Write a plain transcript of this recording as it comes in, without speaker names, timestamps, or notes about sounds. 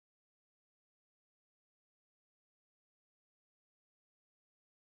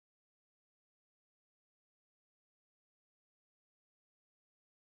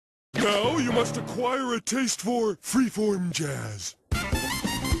Now you must acquire a taste for freeform jazz.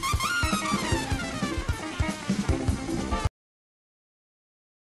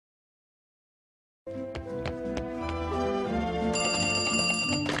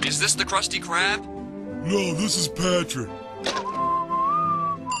 Is this the Krusty Krab? No, this is Patrick.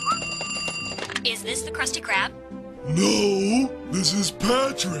 Is this the Krusty Krab? No, this is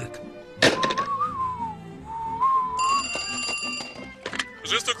Patrick. Is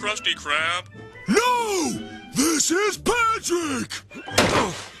this the Krusty Krab? No, this is Patrick.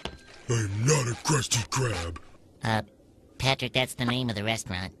 I'm not a Krusty Krab. Patrick, that's the name of the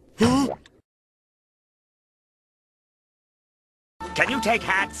restaurant. Huh? Can you take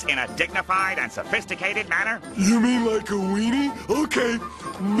hats in a dignified and sophisticated manner? You mean like a weenie? Okay.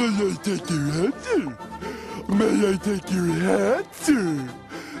 May I take your hat, sir? May I take your hat, sir?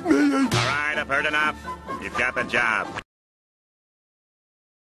 May I... All right, I've heard enough. You've got the job.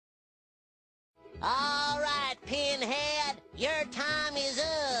 All right, Pinhead, your time is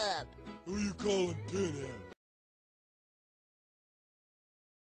up. Who you calling Pinhead?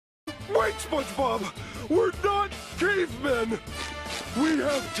 Wait, SpongeBob! We're not cavemen! We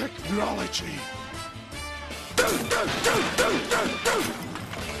have technology!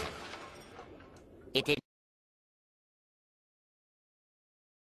 It did.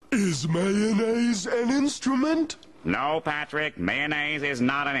 Is mayonnaise an instrument? No, Patrick, mayonnaise is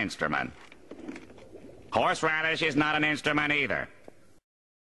not an instrument. Horseradish is not an instrument either.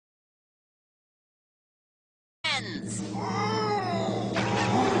 Hands.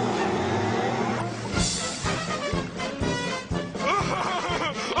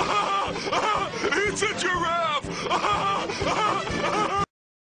 It's a giraffe!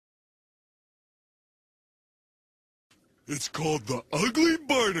 It's called the Ugly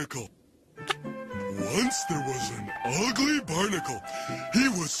Barnacle. Once there was an ugly barnacle. He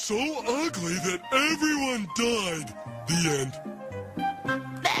was so ugly that everyone died. The end.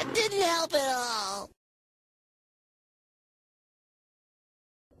 That didn't help at all.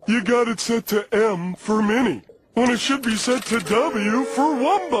 You got it set to M for Minnie, when it should be set to W for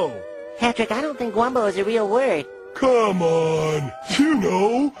Wumbo. Patrick, I don't think Wumbo is a real word. Come on, you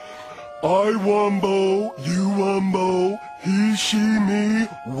know. I Wumbo, you Wumbo, he, she, me,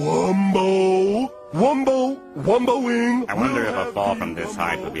 Wumbo. Wumbo, Wumboing. I wonder if a fall from this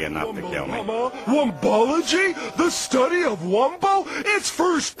height would be enough to kill me. Wumbology? The study of Wumbo? It's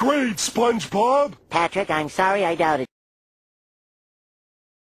first grade, SpongeBob. Patrick, I'm sorry, I doubt it.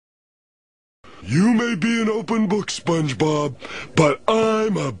 You may be an open book, SpongeBob, but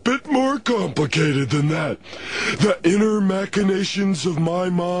I'm a bit more complicated than that. The inner machinations of my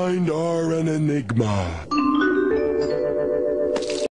mind are an enigma.